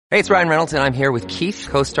Hey, it's Ryan Reynolds, and I'm here with Keith,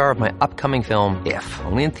 co-star of my upcoming film, If,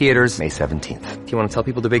 only in theaters May 17th. Do you want to tell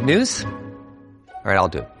people the big news? All right, I'll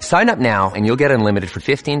do it. Sign up now and you'll get unlimited for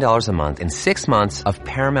 $15 a month and 6 months of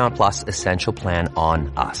Paramount Plus Essential Plan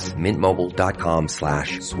on us.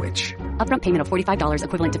 MintMobile.com/switch. Upfront payment of $45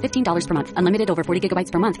 equivalent to $15 per month. Unlimited over 40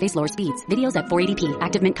 gigabytes per month. Face lower speeds. Videos at 480p.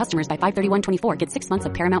 Active Mint customers by 531.24 get 6 months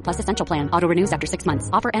of Paramount Plus Essential Plan. Auto renews after 6 months.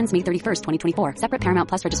 Offer ends May 31st, 2024. Separate Paramount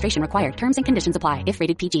Plus registration required. Terms and conditions apply if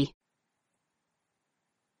rated PG.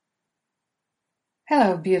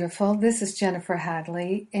 Hello, beautiful. This is Jennifer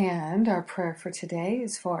Hadley, and our prayer for today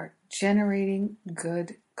is for generating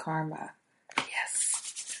good karma.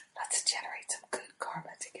 Yes, let's generate some good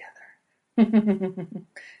karma together.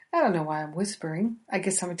 I don't know why I'm whispering. I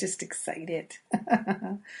guess I'm just excited.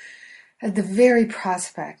 At the very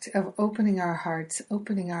prospect of opening our hearts,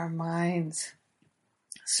 opening our minds,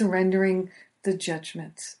 surrendering the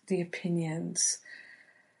judgments, the opinions,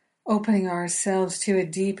 opening ourselves to a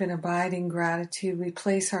deep and abiding gratitude, we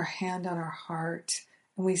place our hand on our heart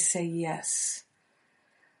and we say yes.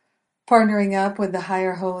 Partnering up with the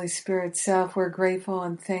higher Holy Spirit self, we're grateful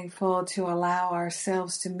and thankful to allow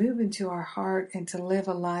ourselves to move into our heart and to live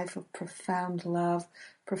a life of profound love,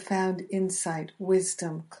 profound insight,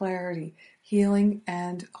 wisdom, clarity, healing,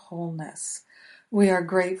 and wholeness. We are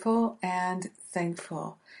grateful and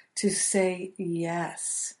thankful to say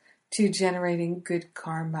yes to generating good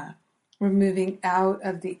karma. We're moving out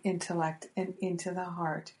of the intellect and into the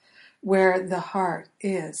heart, where the heart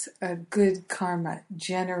is a good karma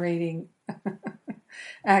generating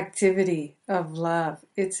activity of love.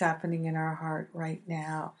 It's happening in our heart right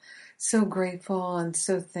now. So grateful and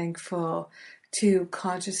so thankful to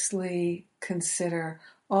consciously consider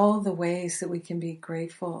all the ways that we can be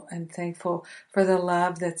grateful and thankful for the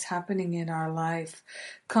love that's happening in our life.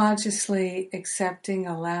 Consciously accepting,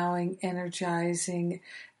 allowing, energizing,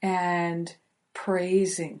 and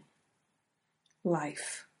praising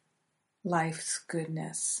life, life's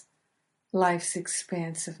goodness, life's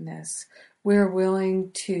expansiveness. We're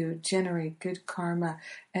willing to generate good karma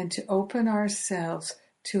and to open ourselves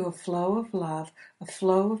to a flow of love, a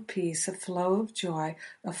flow of peace, a flow of joy,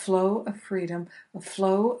 a flow of freedom, a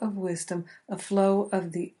flow of wisdom, a flow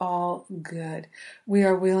of the all good. We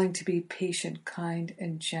are willing to be patient, kind,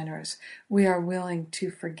 and generous. We are willing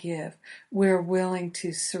to forgive. We're willing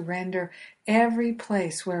to surrender every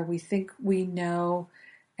place where we think we know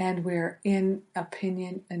and we're in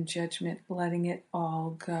opinion and judgment, letting it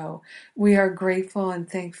all go. We are grateful and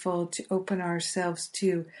thankful to open ourselves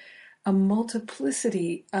to a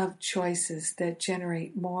multiplicity of choices that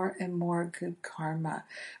generate more and more good karma.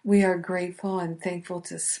 We are grateful and thankful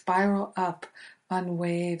to spiral up on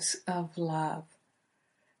waves of love.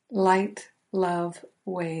 Light love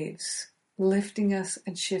waves, lifting us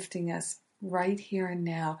and shifting us right here and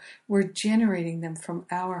now. We're generating them from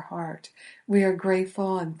our heart. We are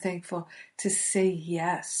grateful and thankful to say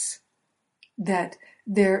yes, that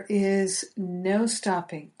there is no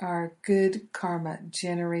stopping our good karma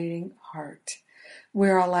generating heart.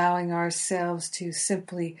 We're allowing ourselves to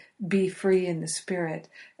simply be free in the spirit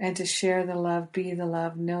and to share the love, be the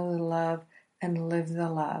love, know the love, and live the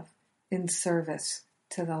love in service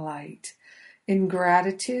to the light. In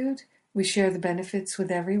gratitude, we share the benefits with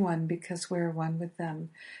everyone because we're one with them.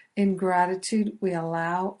 In gratitude, we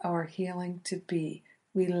allow our healing to be.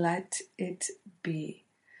 We let it be.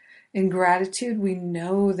 In gratitude, we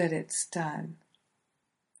know that it's done.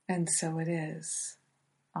 And so it is.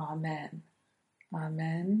 Amen.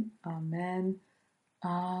 Amen. Amen.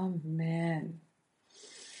 Amen.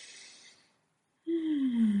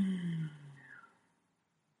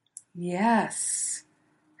 Yes.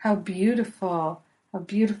 How beautiful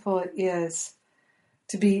it is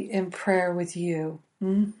to be in prayer with you.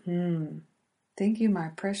 Thank you,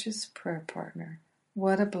 my precious prayer partner.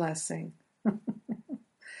 What a blessing.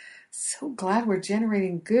 So glad we're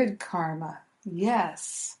generating good karma.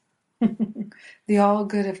 Yes. The all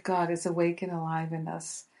good of God is awake and alive in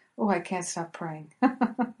us. Oh, I can't stop praying.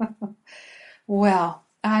 Well,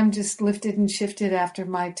 I'm just lifted and shifted after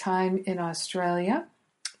my time in Australia.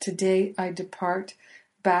 Today I depart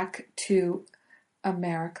back to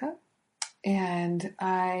America, and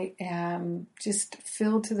I am just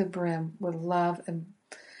filled to the brim with love and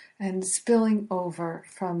spilling over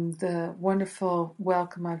from the wonderful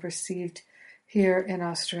welcome I've received here in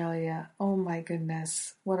Australia. Oh my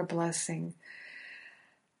goodness, what a blessing.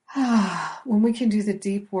 When we can do the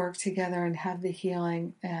deep work together and have the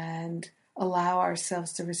healing and allow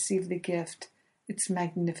ourselves to receive the gift, it's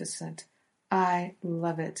magnificent. I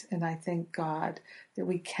love it, and I thank God that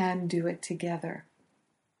we can do it together.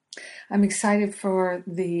 I'm excited for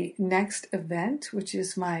the next event, which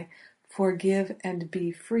is my Forgive and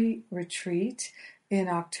Be Free retreat in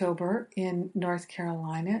October in North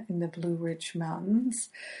Carolina in the Blue Ridge Mountains.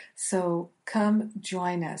 So come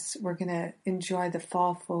join us. We're going to enjoy the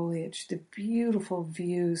fall foliage, the beautiful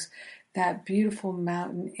views, that beautiful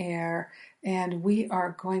mountain air, and we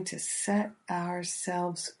are going to set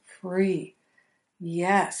ourselves free.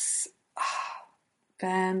 Yes.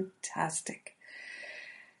 Fantastic.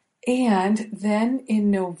 And then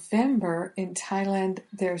in November in Thailand,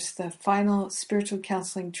 there's the final spiritual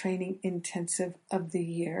counseling training intensive of the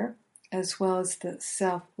year, as well as the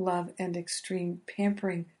self-love and extreme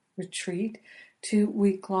pampering retreat,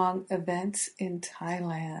 2-week-long events in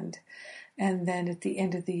Thailand. And then at the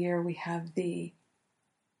end of the year, we have the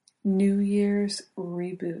New Year's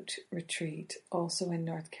Reboot Retreat, also in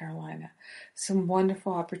North Carolina. Some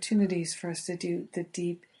wonderful opportunities for us to do the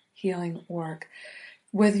deep healing work.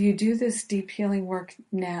 Whether you do this deep healing work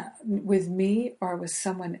now with me or with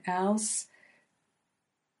someone else,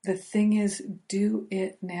 the thing is, do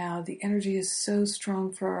it now. The energy is so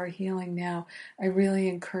strong for our healing now. I really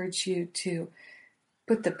encourage you to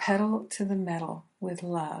put the pedal to the metal with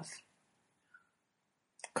love.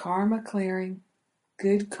 Karma clearing,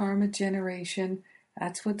 good karma generation.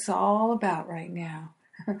 That's what it's all about right now.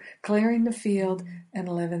 Clearing the field and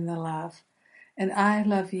living the love. And I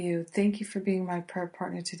love you. Thank you for being my prayer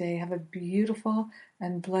partner today. Have a beautiful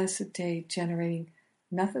and blessed day generating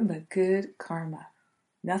nothing but good karma.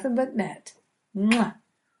 Nothing but net. Mwah.